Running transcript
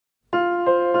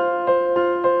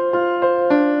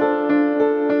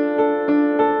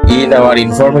in our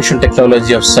information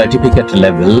technology of certificate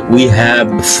level, we have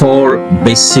 4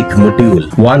 basic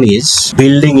modules. One is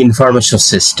building information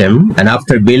system, and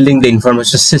after building the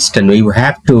information system, we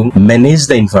have to manage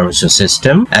the information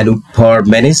system, and for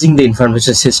managing the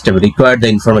information system, require the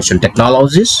information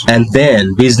technologies, and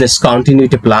then business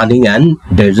continuity planning and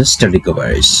disaster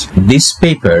recoveries. This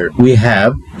paper, we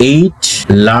have 8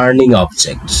 learning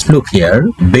objects. Look here,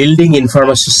 building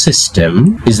information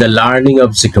system is the learning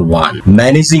object 1.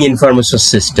 Managing information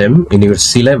system in your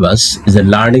syllabus is the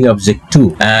learning object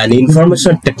 2. And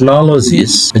information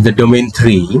technologies is the domain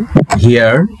 3.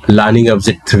 Here, learning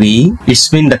object 3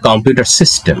 is in the computer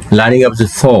system. Learning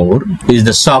object 4 is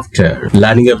the software.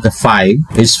 Learning object 5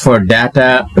 is for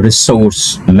data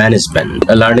resource management.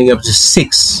 Learning object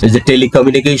 6 is the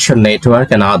telecommunication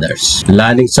network and others.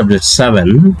 Learning subject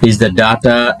 7 is the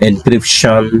data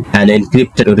encryption and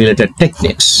encrypted related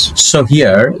techniques. So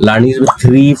here, learning object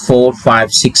 3, 4,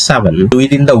 5, 6, 7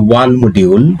 within the one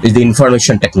module is the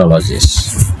information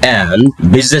technologies. And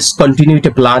business continuity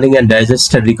planning and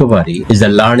disaster recovery is the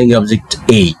learning object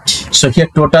 8. So here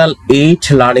total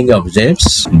 8 learning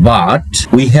objects, but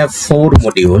we have 4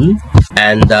 modules,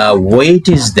 and the weight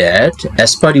is that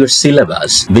as per your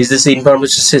syllabus, business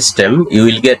information system, you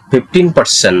will get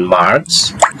 15%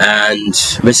 marks, and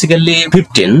basically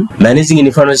 15, managing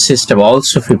information system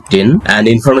also 15, and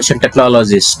information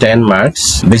technology is 10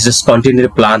 marks, business continuity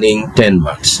planning 10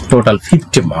 marks, total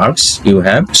 50 marks you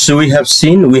have. So we have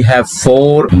seen we have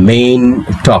 4 main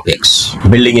topics: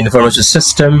 building information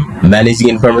system, managing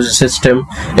information system,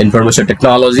 information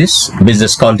technologies,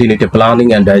 business continuity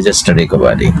planning and disaster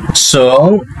recovery.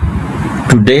 So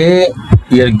today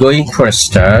we are going for a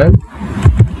start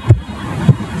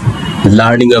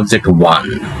learning object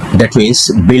 1. That means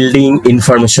building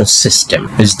information system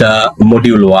is the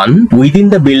module 1. Within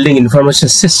the building information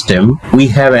system, we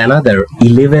have another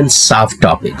 11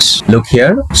 subtopics. Look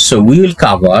here. So we will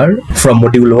cover from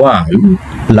module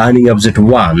 1, learning object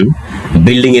 1,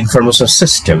 building information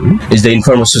system is the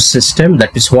information system.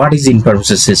 That is, what is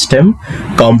information system,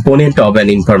 component of an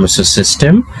information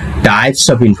system, types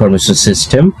of information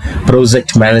system,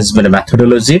 project management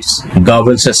methodologies,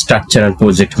 governance structure and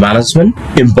project management,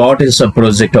 importance of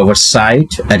project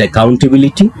oversight and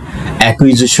accountability,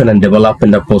 acquisition and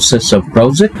development of process of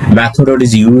project,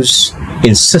 methodology used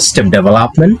in system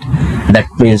development, that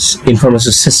means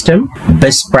information system,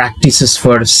 best practices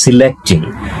for selecting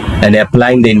and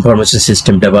applying the information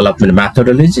system development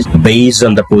methodologies based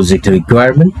on the project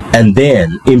requirement, and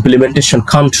then implementation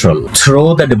control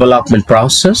through the development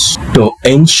process to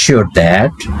ensure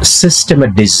that system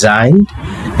is designed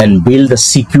and build the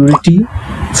security,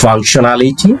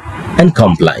 functionality and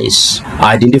compliance.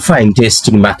 Identifying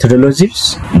testing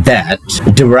methodologies that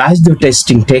derive the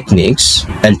testing techniques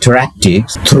and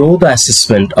tactics through the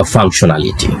assessment of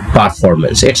functionality,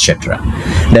 performance, etc.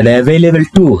 Then available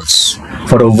tools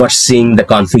for overseeing the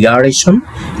configuration,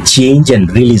 change and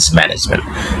release management.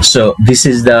 So this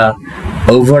is the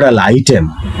overall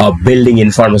item of building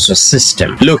information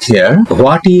system. Look here,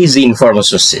 what is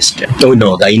information system? We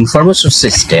know the information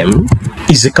system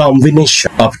is a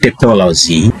combination of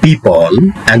technology, people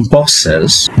and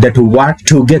process that work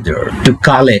together to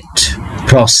collect,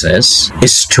 process,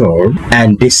 store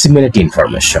and disseminate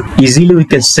information. Easily we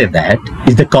can say that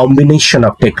is the combination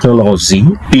of technology,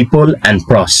 people and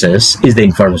process is the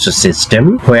information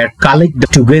system, where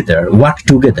work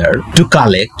together to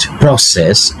collect,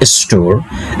 process, store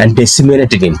and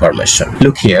disseminate information.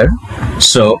 Look here.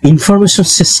 So information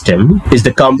system is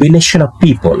the combination of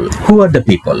people. Who are the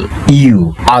people?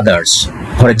 You, others.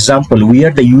 For example, we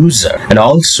are the user, and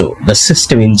also the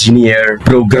system engineer,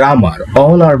 programmer,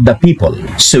 all are the people.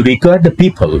 So require the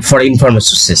people for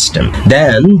information system.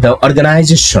 Then the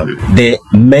organization, they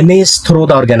manage through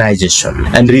the organization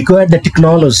and require the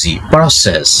technology,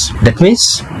 process. That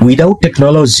means without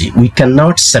technology, we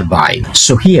cannot survive.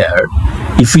 So here,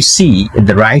 if we see at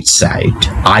the right side,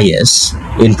 IS,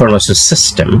 information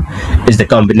system, is the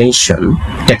combination,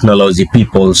 technology,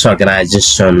 people's,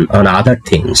 organization, and other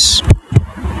things.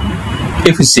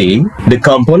 If you see the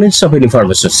components of an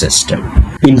information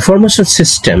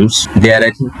systems, there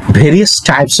are various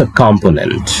types of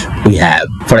component we have.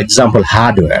 For example,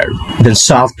 hardware, then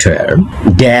software,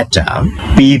 data,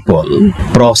 people,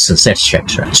 process,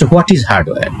 etc. So what is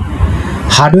hardware?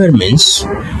 Hardware means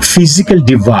physical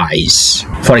device,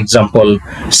 for example,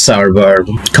 server,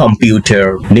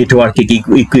 computer, networking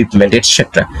equipment,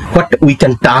 etc. What we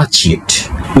can touch it,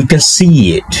 we can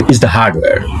see it is the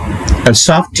hardware. And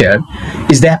software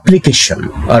is the application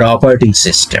or operating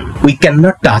system. We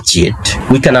cannot touch it.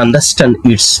 We can understand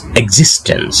its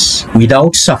existence.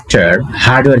 Without software,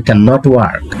 hardware cannot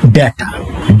work. Data.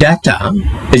 Data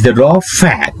is the raw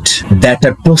fact that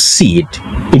proceed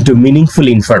into meaningful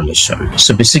information.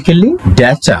 So basically,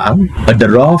 data are the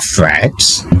raw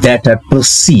facts that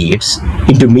proceeds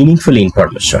into meaningful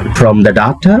information. From the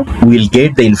data, we'll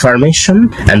get the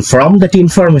information, and from that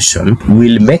information,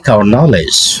 we'll make our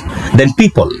knowledge. Then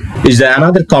people is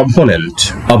another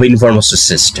component of information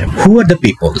system. Who are the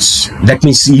peoples? That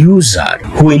means user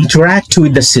who interact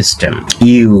with the system,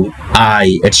 you,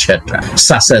 I, etc.,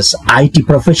 such as IT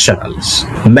professionals,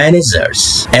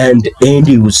 managers, and end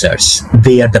users.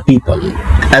 They are the people.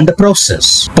 And the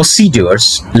process,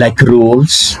 procedures like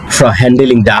rules for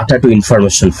handling data to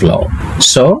information flow.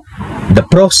 So the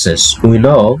process, we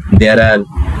know there are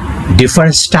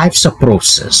different types of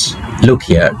process. Look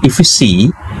here, if you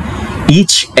see,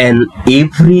 each and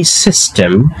every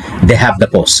system, they have the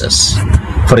process.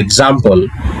 For example,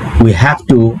 we have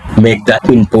to make the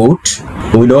input.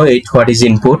 We know it, what is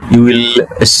input. You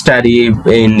will study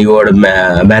in your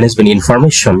management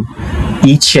information.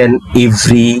 Each and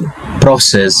every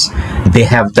process, they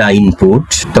have the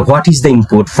input. So what is the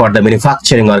input for the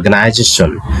manufacturing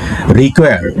organization?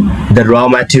 Require the raw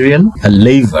material,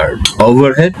 labor,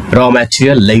 overhead, raw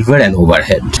material, labor, and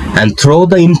overhead. And through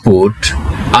the input,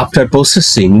 after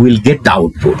processing, we'll get the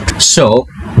output. So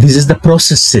this is the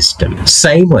process system.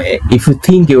 Same way, if you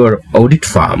think your audit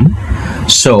firm,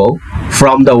 so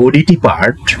from the audit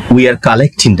part, we are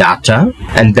collecting data,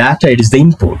 and data is the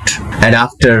input. And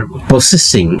after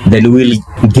processing, then we'll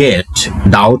get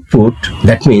the output.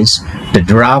 That means the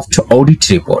draft audit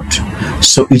report.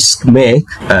 So it's made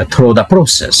through the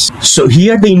process. So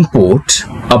here the input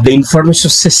of the information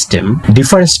system,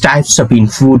 different types of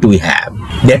input we have.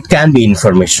 That can be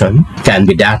information, can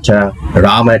be data,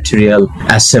 raw material,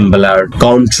 assembler,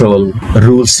 control,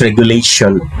 rules,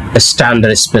 regulation,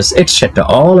 standard space, etc.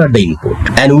 All are the input.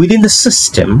 And within the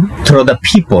system, through the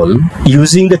people,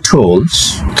 using the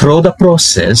tools, through the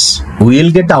process,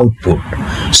 we'll get the output.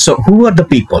 So who are the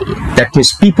people? That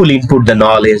means people input the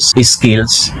knowledge,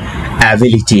 skills,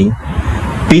 ability.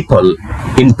 People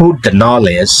input the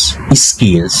knowledge,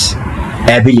 skills,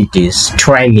 abilities,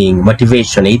 training,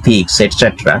 motivation, ethics,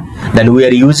 etc. Then we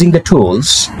are using the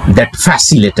tools that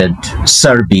facilitate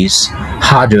service,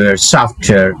 hardware,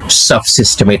 software,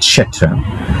 subsystem, etc.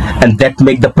 And that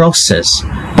make the process,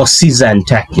 procedure and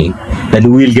technique.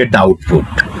 Then we will get the output.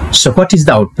 So what is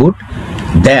the output?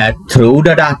 That through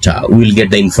the data we will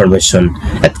get the information.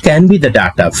 It can be the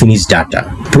data, finished data,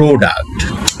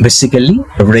 product, basically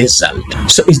result.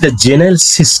 So it's the general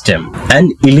system,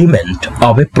 an element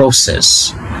of a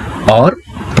process or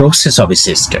process of a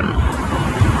system.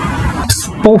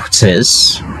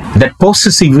 Process, that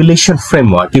process evaluation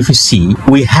framework, if you see,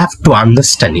 we have to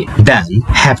understand it, then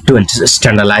have to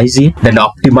standardize it, then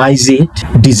optimize it,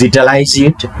 digitalize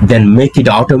it, then make it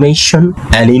automation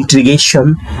and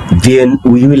integration. Then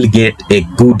we will get a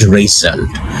good result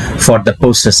for the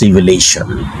process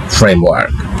evaluation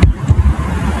framework.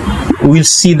 We'll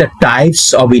see the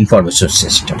types of information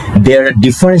system. There are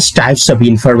different types of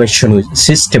information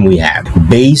system we have.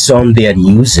 Based on their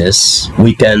uses,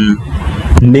 we can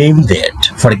name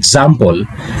that. For example,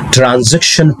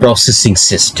 transaction processing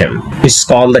system is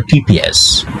called the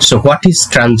TPS. So what is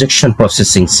transaction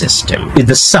processing system? It's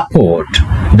the support,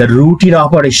 the routine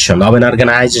operation of an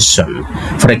organization.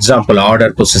 For example,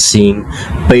 order processing,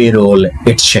 payroll,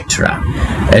 etc.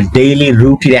 And daily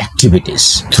routine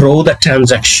activities through the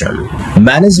transaction.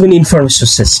 Management information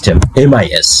system,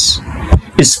 MIS,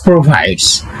 it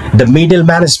provides the middle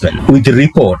management with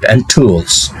report and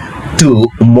tools to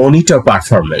monitor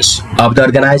performance of the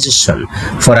organization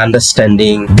for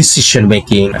understanding decision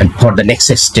making and for the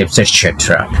next steps,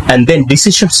 etc. And then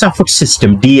decision support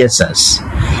system, DSS,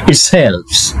 it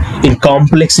helps in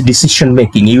complex decision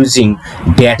making using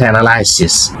data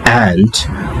analysis and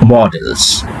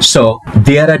models. So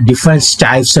there are different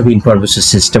types of information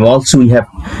system. Also we have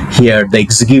here the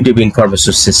executive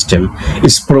information system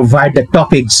is provide the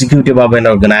top executive of an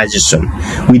organization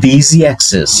with easy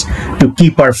access to key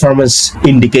performance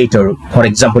indicator, for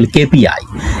example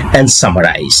KPI, and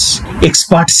summarize.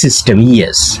 Expert system,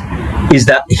 ES, is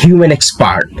the human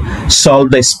expert solve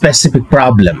the specific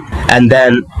problem. And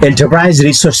then enterprise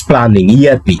resource planning,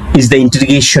 ERP, is the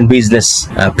integration business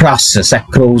process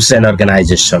across an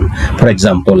organization, for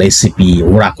example SAP,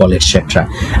 Oracle, etc.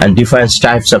 And different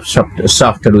types of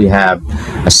software we have,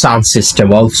 a sound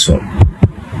system also.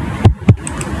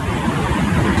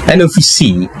 And if we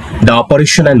see the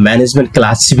operation and management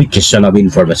classification of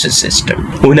information system,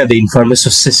 within the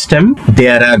information system,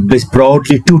 there are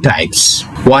broadly two types.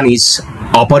 One is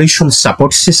operation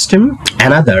support system,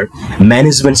 another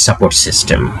management support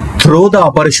system. Through the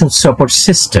operation support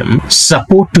system,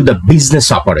 support to the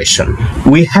business operation,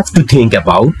 we have to think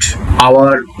about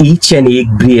our each and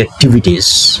every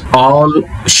activities all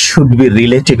should be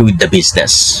related with the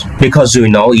business, because we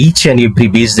know each and every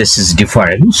business is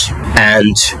different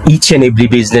and each and every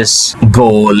business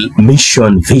goal,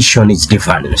 mission, vision is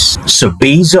different. So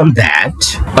based on that,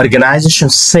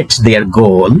 organizations set their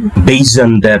goal based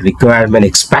on their requirement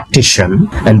expectation,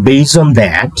 and based on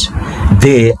that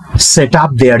they set up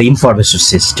their information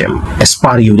system as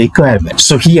per your requirement.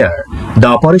 So here the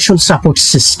operation support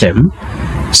system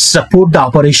support the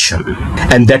operation,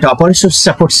 and that operation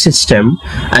support system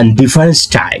and different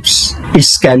types. It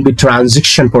can be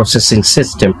transaction processing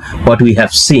system. What we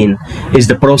have seen is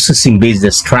the processing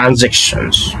business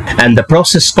transactions, and the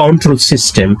process control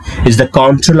system is the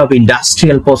control of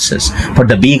industrial process for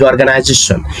the big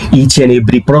organization. Each and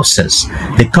every process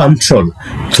they control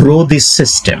through this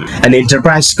system. An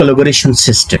enterprise collaboration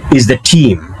system is the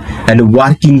team and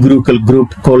working group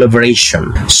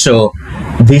collaboration. So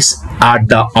these are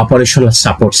the operational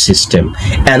support system.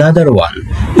 Another one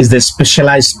is the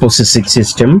specialized processing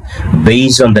system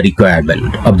based on the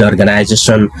requirement of the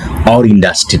organization or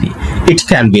industry. It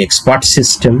can be expert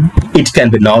system, it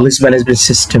can be knowledge management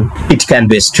system, it can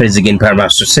be strategic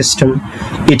information system,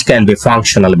 it can be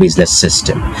functional business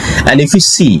system. And if you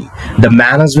see the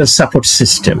management support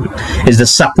system is the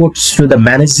support to the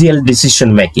managerial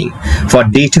decision making for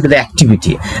day-to-day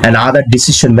activity and other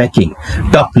decision making,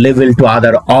 top level to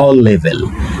other all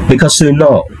level, because we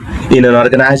know in an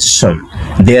organization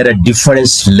there are different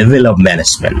level of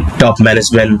management, top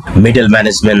management, middle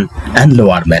management and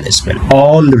lower management,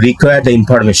 all require the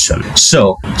information.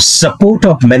 So support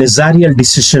of managerial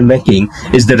decision making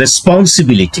is the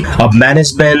responsibility of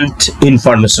management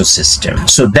information system.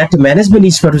 So that management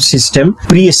information system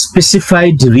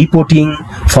pre-specified reporting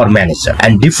for manager,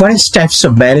 and different types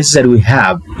of manager we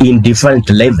have in different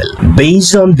level.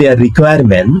 Based on their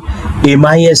requirement,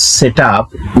 MIS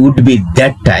setup would be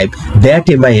that type. That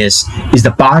MIS is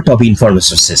the part of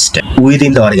information system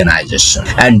within the organization.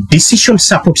 And decision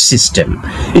support system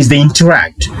is the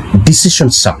interact decision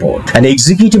support. And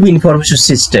executive information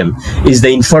system is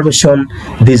the information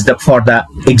for the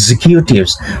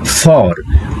executives for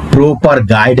proper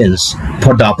guidance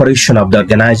for the operation of the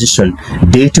organization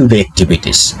day-to-day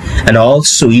activities. And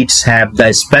also it's have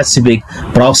the specific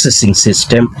processing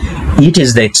system. It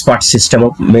is the expert system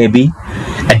of maybe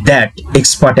at that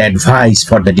expert advice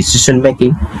for the decision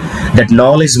making. That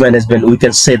knowledge management, we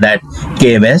can say that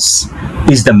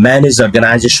KMS is the managed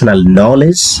organizational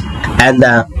knowledge, and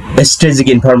the strategic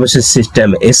information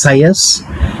system SIS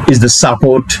is the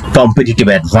support competitive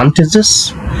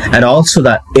advantages, and also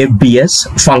the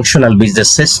FBS functional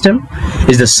business system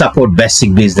is the support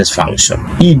basic business function.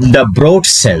 In the broad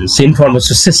sense,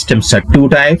 information systems are two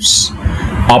types: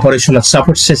 operational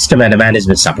support system and a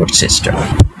management support system.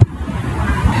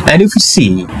 And if you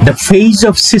see the phase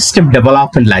of system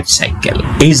development life cycle,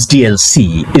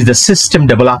 SDLC is the system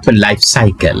development life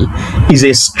cycle, is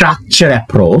a structured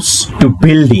approach to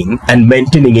building and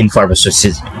maintaining information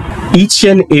system. Each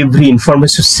and every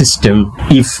information system,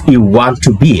 if you want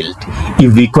to build,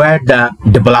 you require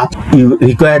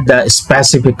the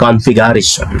specific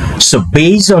configuration. So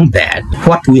based on that,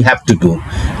 what we have to do,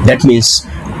 that means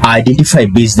identify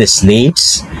business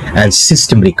needs and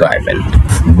system requirement.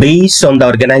 Based on the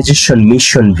organization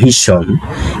mission vision,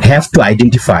 have to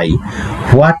identify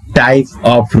what type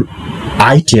of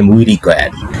item we require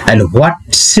and what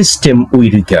system we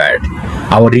require.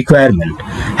 Our requirement,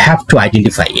 have to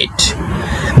identify it.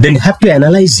 Then have to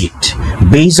analyze it.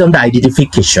 Based on the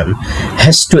identification,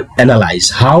 has to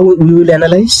analyze. How we will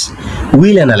analyze?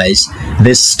 We'll analyze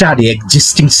the study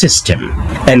existing system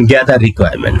and gather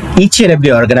requirement. Each and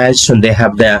every organization, they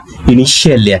have the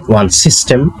initially at one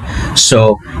system.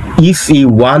 So if we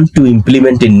want to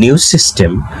implement a new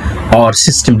system or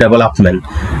system development,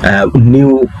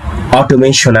 new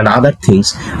automation and other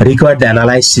things, require the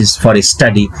analysis for a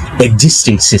study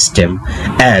existing system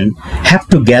and have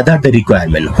to gather the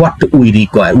requirement, what we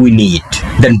require, we need.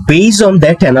 Then based on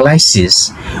that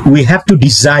analysis, we have to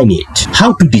design it.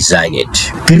 How to design it?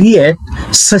 Create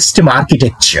system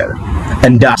architecture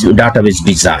and database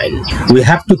design. We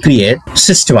have to create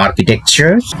system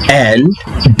architecture and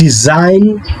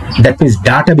design, that means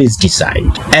database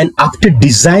design. And after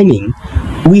designing,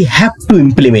 we have to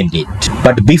implement it.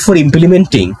 But before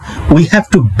implementing, we have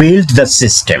to build the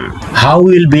system. How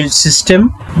we will build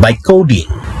system? By coding.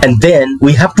 and then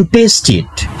we have to test it.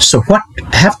 So what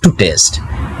have to test?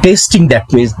 Testing,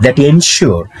 that means that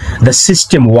ensure the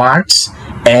system works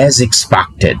as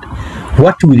expected.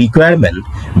 What we requirement,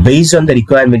 based on the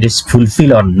requirement, is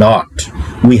fulfilled or not,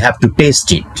 we have to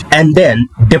test it. And then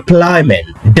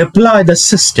deployment, deploy the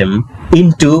system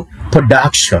into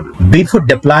production. Before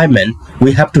deployment,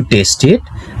 we have to test it,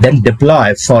 then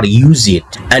deploy for use it,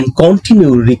 and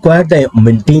continue require the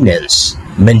maintenance.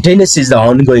 Maintenance is the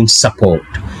ongoing support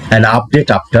and update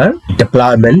after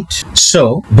deployment.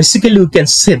 So basically we can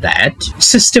say that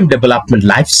system development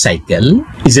life cycle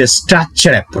is a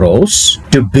structured approach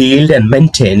to build and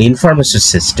maintain information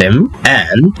system,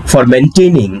 and for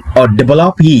maintaining or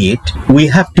develop it, we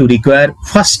have to require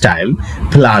first time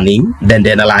planning, then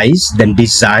analyze, then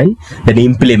design, then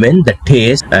implement, the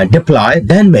test, deploy,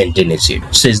 then maintenance it.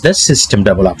 So it's the system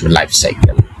development life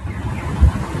cycle.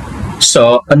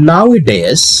 So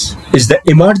nowadays is the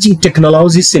emerging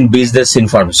technologies in business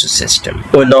information system.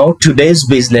 We know today's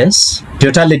business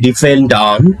totally depend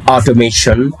on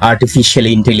automation, artificial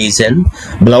intelligence,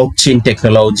 blockchain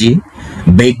technology,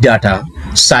 big data,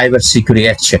 cyber security,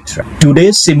 etc.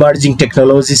 Today's emerging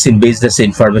technologies in business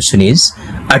information is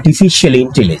artificial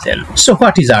intelligence. So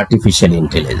what is artificial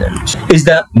intelligence? Is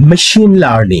the machine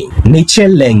learning,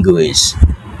 natural language,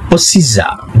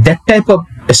 CISA, that type of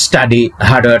study,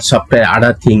 hardware, software,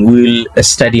 other thing we will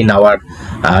study in our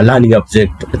learning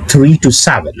object 3 to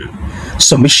 7.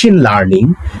 So machine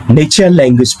learning, natural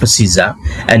language procedure,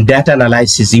 and data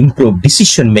analysis improve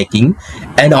decision making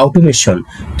and automation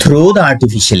through the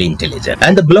artificial intelligence.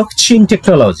 And the blockchain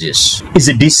technologies is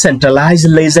a decentralized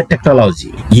ledger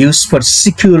technology used for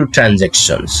secure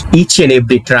transactions. Each and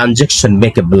every transaction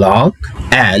make a block,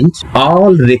 and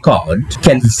all record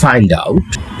can be find out.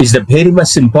 Is the very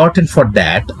much important for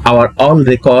that our all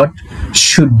record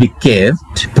should be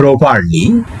kept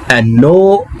properly and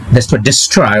no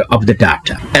destroy of the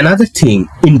data. Another thing,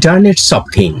 Internet of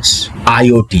Things,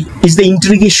 IoT, is the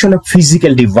integration of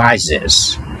physical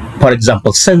devices, for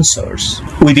example sensors,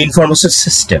 with information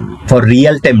system for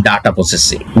real-time data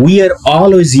processing. We are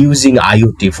always using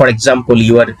IoT. For example,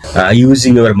 you are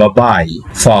using your mobile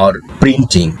for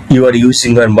printing, you are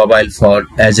using your mobile for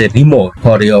as a remote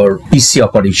for your PC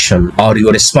operation or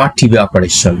your smart TV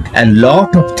operation, and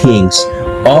lot of things.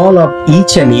 All of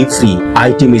each and every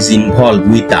item is involved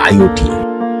with the IoT.